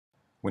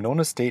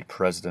Winona State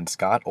President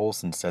Scott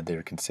Olson said they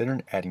are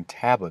considering adding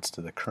tablets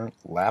to the current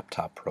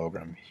laptop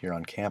program here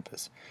on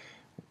campus.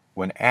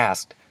 When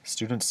asked,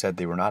 students said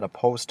they were not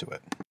opposed to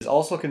it. He is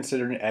also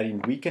considering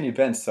adding weekend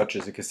events such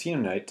as a casino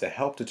night to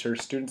help deter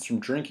students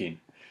from drinking.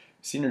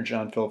 Senior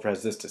John Phillip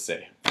has this to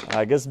say.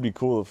 I guess it'd be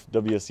cool if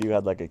WSU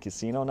had like a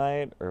casino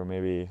night or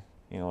maybe,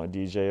 a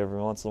DJ every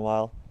once in a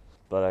while.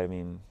 But I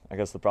mean, I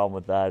guess the problem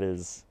with that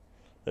is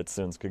that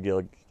students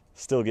could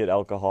still get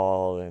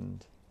alcohol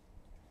and,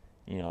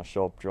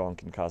 show up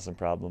drunk and cause some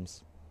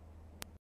problems.